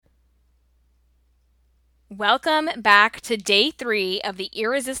Welcome back to day 3 of the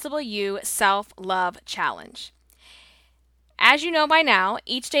Irresistible You Self-Love Challenge. As you know by now,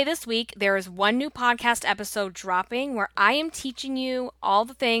 each day this week there is one new podcast episode dropping where I am teaching you all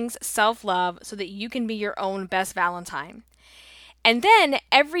the things self-love so that you can be your own best Valentine. And then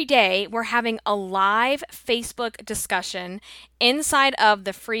every day we're having a live Facebook discussion inside of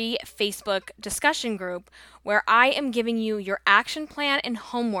the free Facebook discussion group where I am giving you your action plan and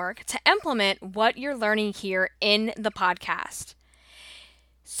homework to implement what you're learning here in the podcast.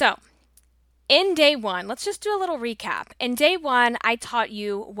 So, in day 1, let's just do a little recap. In day 1, I taught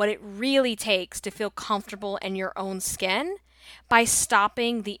you what it really takes to feel comfortable in your own skin by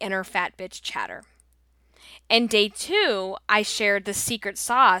stopping the inner fat bitch chatter. In day 2, I shared the secret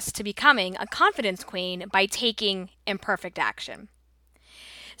sauce to becoming a confidence queen by taking imperfect action.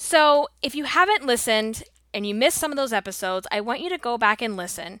 So if you haven't listened and you missed some of those episodes, I want you to go back and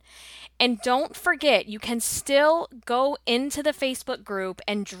listen. And don't forget, you can still go into the Facebook group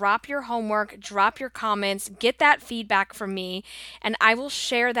and drop your homework, drop your comments, get that feedback from me, and I will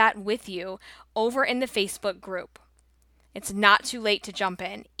share that with you over in the Facebook group. It's not too late to jump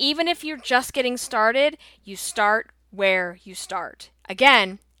in. Even if you're just getting started, you start where you start.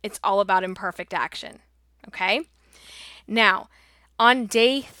 Again, it's all about imperfect action. Okay? Now, on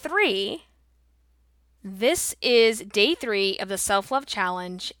day 3, this is day 3 of the Self-Love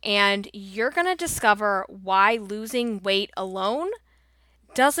Challenge, and you're going to discover why losing weight alone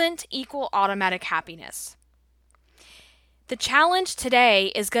doesn't equal automatic happiness. The challenge today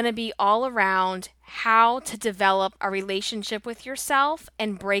is going to be all around how to develop a relationship with yourself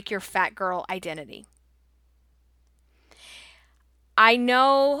and break your fat girl identity. I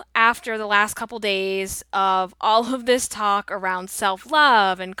know after the last couple days of all of this talk around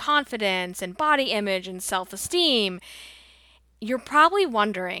self-love and confidence and body image and self-esteem, you're probably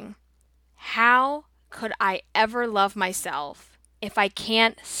wondering, how could I ever love myself if I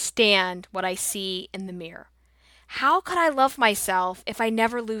can't stand what I see in the mirror? How could I love myself if I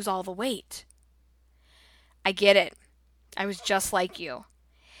never lose all the weight? I get it. I was just like you.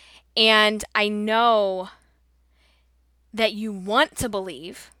 And I know that you want to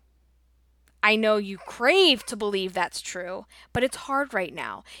believe. I know you crave to believe that's true, but it's hard right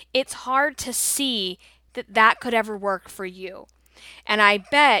now. It's hard to see that that could ever work for you. And I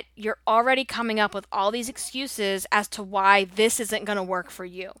bet you're already coming up with all these excuses as to why this isn't going to work for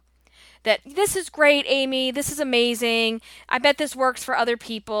you. That this is great, Amy, this is amazing, I bet this works for other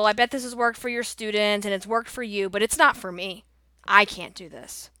people, I bet this has worked for your students and it's worked for you, but it's not for me. I can't do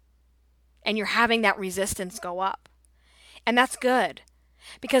this. And you're having that resistance go up. And that's good,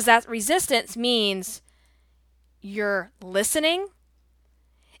 because that resistance means you're listening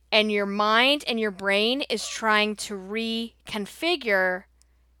and your mind and your brain is trying to reconfigure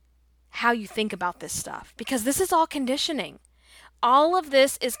how you think about this stuff, because this is all conditioning. All of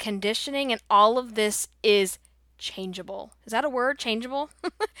this is conditioning, and all of this is changeable. Is that a word? Changeable?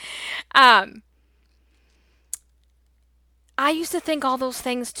 I used to think all those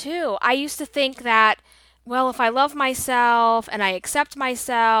things too. I used to think that, well, if I love myself and I accept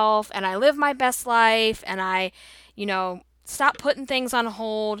myself and I live my best life and I, stop putting things on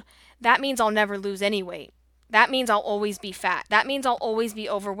hold, that means I'll never lose any weight. That means I'll always be fat. That means I'll always be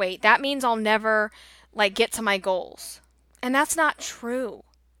overweight. That means I'll never get to my goals. And that's not true.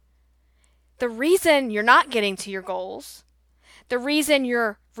 The reason you're not getting to your goals, the reason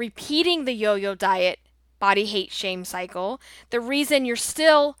you're repeating the yo-yo diet, body hate shame cycle, the reason you're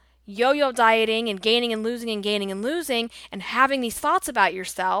still yo-yo dieting and gaining and losing and gaining and losing and having these thoughts about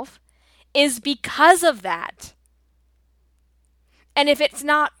yourself is because of that. And if it's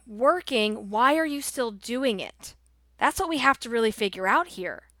not working, why are you still doing it? That's what we have to really figure out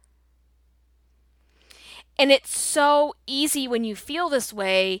here. And it's so easy when you feel this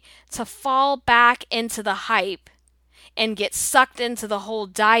way to fall back into the hype and get sucked into the whole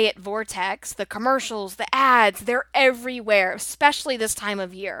diet vortex. The commercials, the ads, they're everywhere, especially this time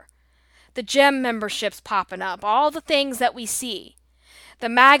of year. The gym memberships popping up, all the things that we see. The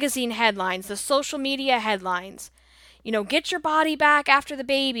magazine headlines, the social media headlines. Get your body back after the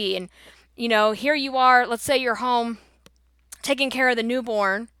baby. And, here you are, let's say you're home taking care of the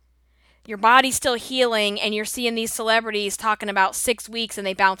newborn. Your body's still healing, and you're seeing these celebrities talking about 6 weeks and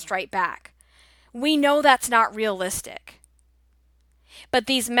they bounced right back. We know that's not realistic. But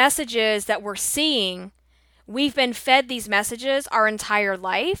these messages that we're seeing, we've been fed these messages our entire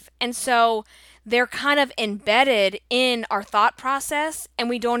life, and so they're kind of embedded in our thought process, and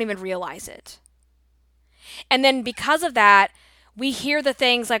we don't even realize it. And then because of that, we hear the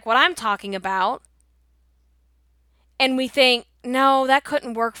things like what I'm talking about, and we think, no, that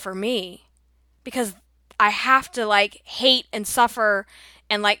couldn't work for me because I have to like hate and suffer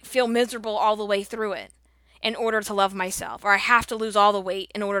and like feel miserable all the way through it in order to love myself, or I have to lose all the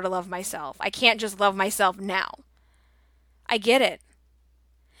weight in order to love myself. I can't just love myself now. I get it.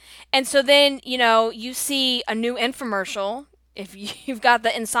 And so then, you see a new infomercial. If you've got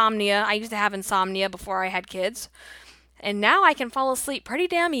the insomnia, I used to have insomnia before I had kids, and now I can fall asleep pretty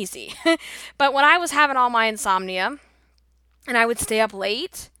damn easy. But when I was having all my insomnia, and I would stay up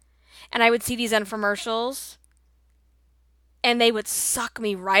late, and I would see these infomercials, and they would suck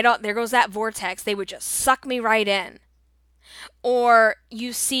me right out. There goes that vortex. They would just suck me right in. Or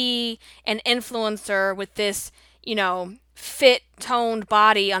you see an influencer with this, fit, toned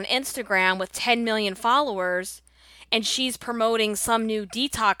body on Instagram with 10 million followers, and she's promoting some new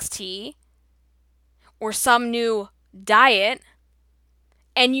detox tea or some new diet,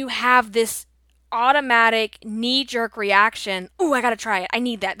 and you have this automatic knee-jerk reaction. Ooh, I gotta try it. I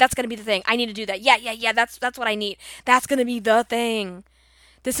need that. That's gonna be the thing. I need to do that. Yeah. That's what I need. That's gonna be the thing.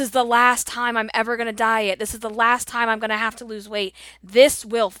 This is the last time I'm ever gonna diet. This is the last time I'm gonna have to lose weight. This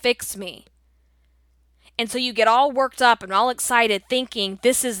will fix me. And so you get all worked up and all excited thinking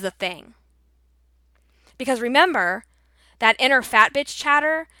this is the thing. Because remember, that inner fat bitch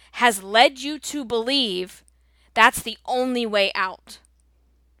chatter has led you to believe that's the only way out.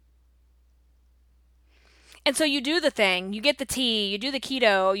 And so you do the thing, you get the tea, you do the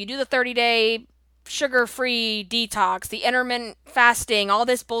keto, you do the 30-day sugar-free detox, the intermittent fasting, all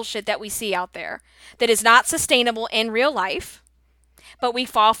this bullshit that we see out there that is not sustainable in real life, but we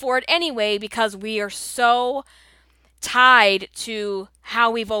fall for it anyway because we are so tied to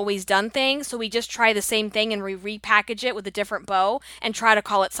how we've always done things. So we just try the same thing and we repackage it with a different bow and try to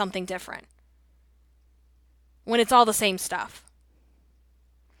call it something different when it's all the same stuff.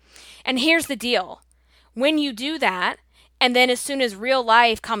 And here's the deal. When you do that, and then as soon as real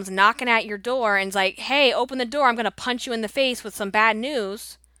life comes knocking at your door and is like, hey, open the door, I'm going to punch you in the face with some bad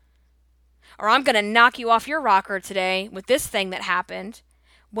news, or I'm going to knock you off your rocker today with this thing that happened,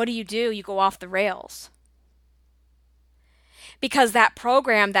 what do? You go off the rails. Because that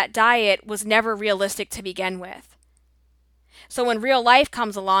program, that diet, was never realistic to begin with. So when real life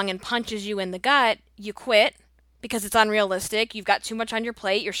comes along and punches you in the gut, you quit. Because it's unrealistic, you've got too much on your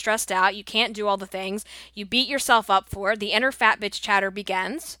plate, you're stressed out, you can't do all the things, you beat yourself up for it, the inner fat bitch chatter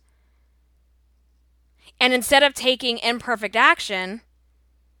begins. And instead of taking imperfect action,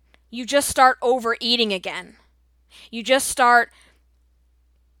 you just start overeating again. You just start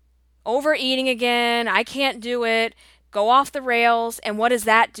overeating again, I can't do it, go off the rails, and what does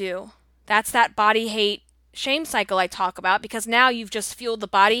that do? That's that body hate shame cycle I talk about, because now you've just fueled the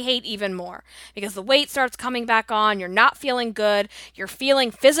body hate even more because the weight starts coming back on, you're not feeling good, you're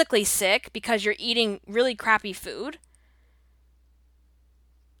feeling physically sick because you're eating really crappy food.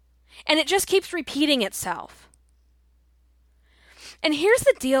 And it just keeps repeating itself. And here's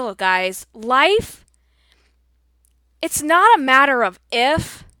the deal, guys. Life, it's not a matter of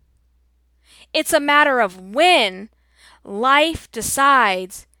if, it's a matter of when life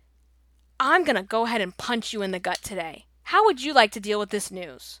decides I'm going to go ahead and punch you in the gut today. How would you like to deal with this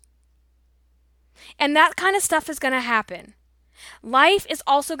news? And that kind of stuff is going to happen. Life is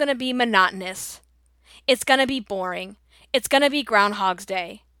also going to be monotonous. It's going to be boring. It's going to be Groundhog's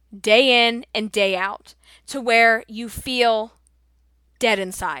Day, day in and day out, to where you feel dead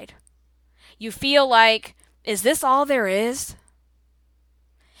inside. You feel like, is this all there is?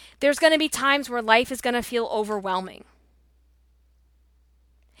 There's going to be times where life is going to feel overwhelming.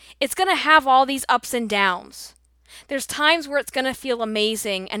 It's going to have all these ups and downs. There's times where it's going to feel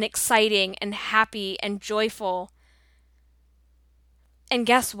amazing and exciting and happy and joyful. And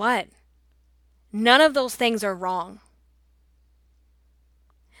guess what? None of those things are wrong.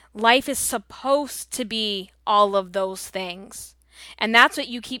 Life is supposed to be all of those things. And that's what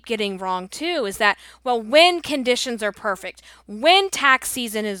you keep getting wrong too, is that, well, when conditions are perfect, when tax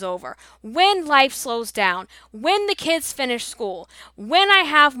season is over, when life slows down, when the kids finish school, when I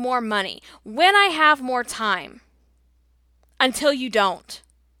have more money, when I have more time, until you don't.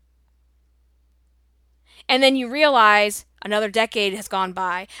 And then you realize another decade has gone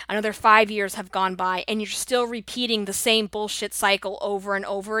by, another 5 years have gone by, and you're still repeating the same bullshit cycle over and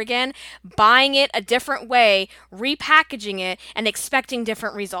over again, buying it a different way, repackaging it, and expecting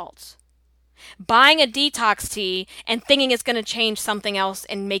different results. Buying a detox tea and thinking it's going to change something else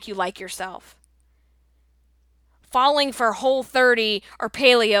and make you like yourself. Falling for Whole30 or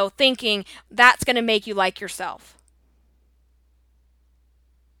Paleo thinking that's going to make you like yourself.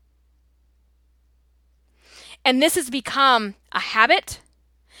 And this has become a habit.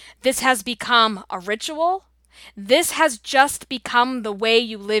 This has become a ritual. This has just become the way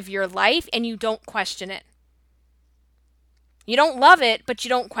you live your life, and you don't question it. You don't love it, but you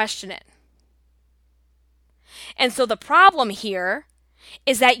don't question it. And so the problem here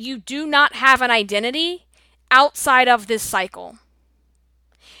is that you do not have an identity outside of this cycle.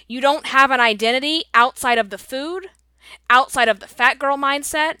 You don't have an identity outside of the food, outside of the fat girl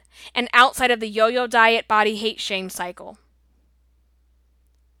mindset, and outside of the yo-yo diet, body hate, shame cycle.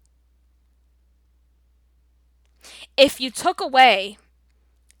 If you took away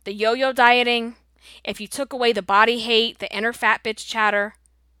the yo-yo dieting, if you took away the body hate, the inner fat bitch chatter,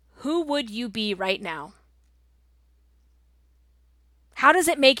 who would you be right now? How does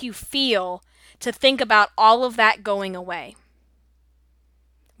it make you feel to think about all of that going away?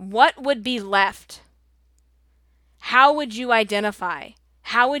 What would be left? How would you identify?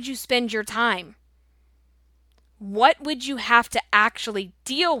 How would you spend your time? What would you have to actually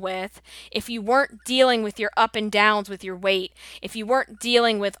deal with if you weren't dealing with your up and downs with your weight, if you weren't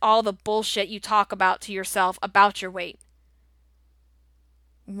dealing with all the bullshit you talk about to yourself about your weight?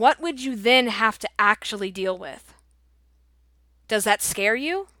 What would you then have to actually deal with? Does that scare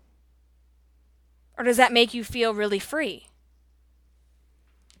you? Or does that make you feel really free?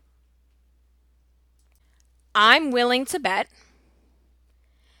 I'm willing to bet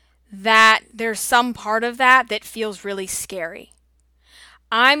that there's some part of that that feels really scary.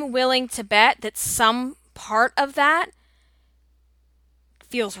 I'm willing to bet that some part of that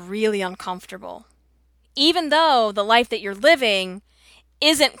feels really uncomfortable. Even though the life that you're living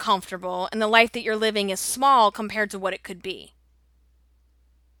isn't comfortable and the life that you're living is small compared to what it could be.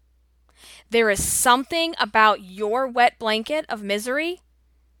 There is something about your wet blanket of misery.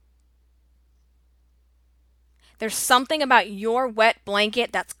 There's something about your wet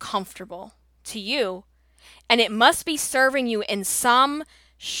blanket that's comfortable to you, and it must be serving you in some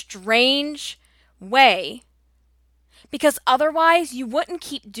strange way, because otherwise you wouldn't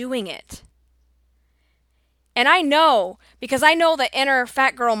keep doing it. And I know, because I know the inner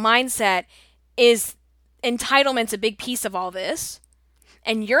fat girl mindset is entitlement's a big piece of all this,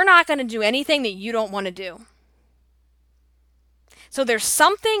 and you're not going to do anything that you don't want to do. So there's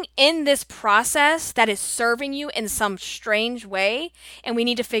something in this process that is serving you in some strange way, and we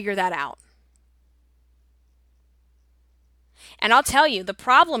need to figure that out. And I'll tell you, the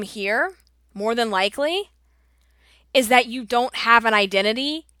problem here, more than likely, is that you don't have an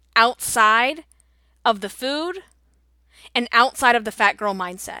identity outside of the food and outside of the fat girl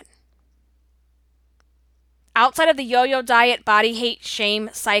mindset. Outside of the yo-yo diet, body hate, shame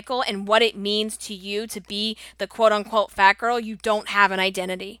cycle and what it means to you to be the quote-unquote fat girl, you don't have an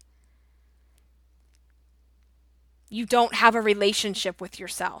identity. You don't have a relationship with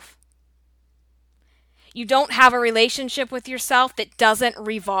yourself. You don't have a relationship with yourself that doesn't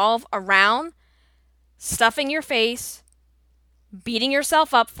revolve around stuffing your face, beating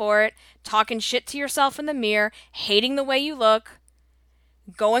yourself up for it, talking shit to yourself in the mirror, hating the way you look,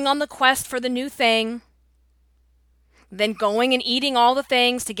 going on the quest for the new thing, then going and eating all the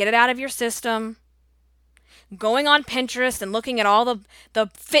things to get it out of your system, going on Pinterest and looking at all the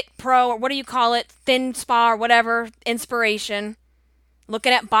Fit Pro, or what do you call it, Thin Spa or whatever, inspiration,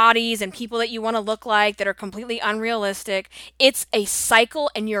 looking at bodies and people that you want to look like that are completely unrealistic. It's a cycle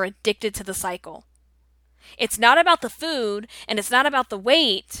and you're addicted to the cycle. It's not about the food and it's not about the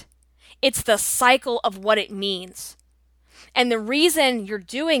weight. It's the cycle of what it means. And the reason you're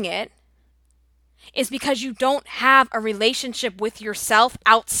doing it is because you don't have a relationship with yourself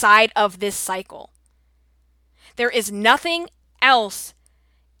outside of this cycle. There is nothing else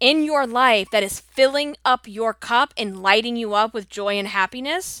in your life that is filling up your cup and lighting you up with joy and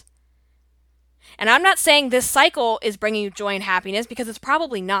happiness. And I'm not saying this cycle is bringing you joy and happiness, because it's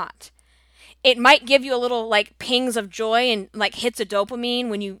probably not. It might give you a little like pings of joy and like hits of dopamine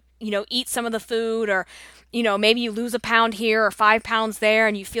when you eat some of the food, or maybe you lose a pound here or 5 pounds there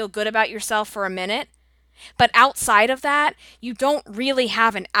and you feel good about yourself for a minute. But outside of that, you don't really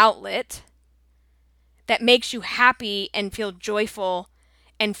have an outlet that makes you happy and feel joyful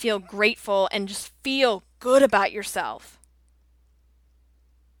and feel grateful and just feel good about yourself.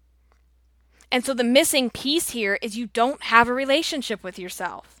 And so the missing piece here is you don't have a relationship with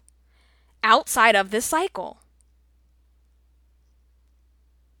yourself outside of this cycle.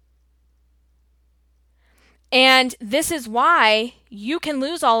 And this is why you can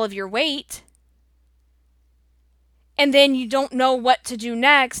lose all of your weight and then you don't know what to do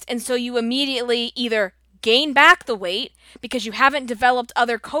next. And so you immediately either gain back the weight because you haven't developed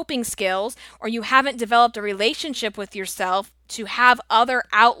other coping skills, or you haven't developed a relationship with yourself to have other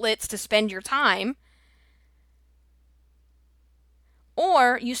outlets to spend your time,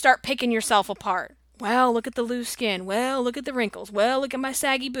 or you start picking yourself apart. Well, look at the loose skin. Well, look at the wrinkles. Well, look at my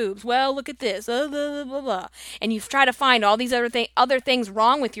saggy boobs. Well, look at this. Blah, blah, blah, blah. And you try to find all these other things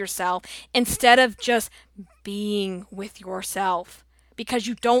wrong with yourself instead of just being with yourself, because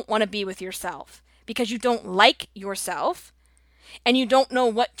you don't want to be with yourself, because you don't like yourself, and you don't know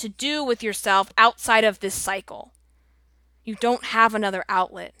what to do with yourself outside of this cycle. You don't have another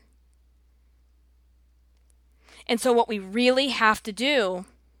outlet. And so what we really have to do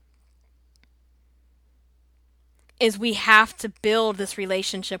is we have to build this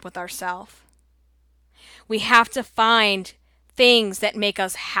relationship with ourselves. We have to find things that make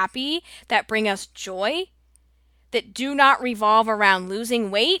us happy, that bring us joy, that do not revolve around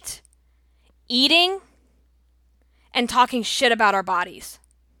losing weight, eating, and talking shit about our bodies.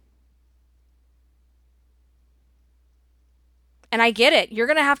 And I get it. You're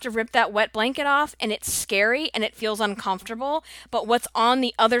going to have to rip that wet blanket off, and it's scary and it feels uncomfortable. But what's on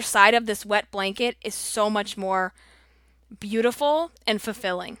the other side of this wet blanket is so much more beautiful and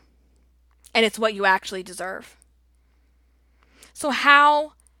fulfilling. And it's what you actually deserve. So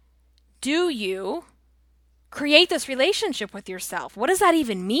how do you create this relationship with yourself? What does that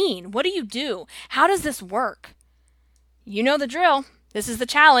even mean? What do you do? How does this work? You know the drill. This is the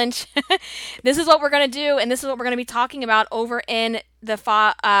challenge. This is what we're going to do, and this is what we're going to be talking about over in the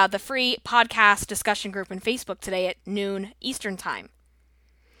free podcast discussion group in Facebook today at noon Eastern Time.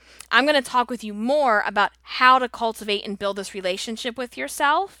 I'm going to talk with you more about how to cultivate and build this relationship with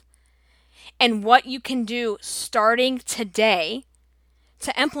yourself and what you can do starting today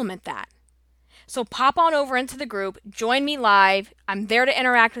to implement that. So pop on over into the group, join me live. I'm there to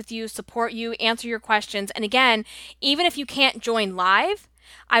interact with you, support you, answer your questions. And again, even if you can't join live,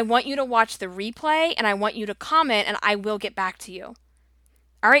 I want you to watch the replay and I want you to comment and I will get back to you.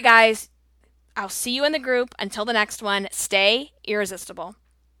 All right, guys, I'll see you in the group. Until the next one, stay irresistible.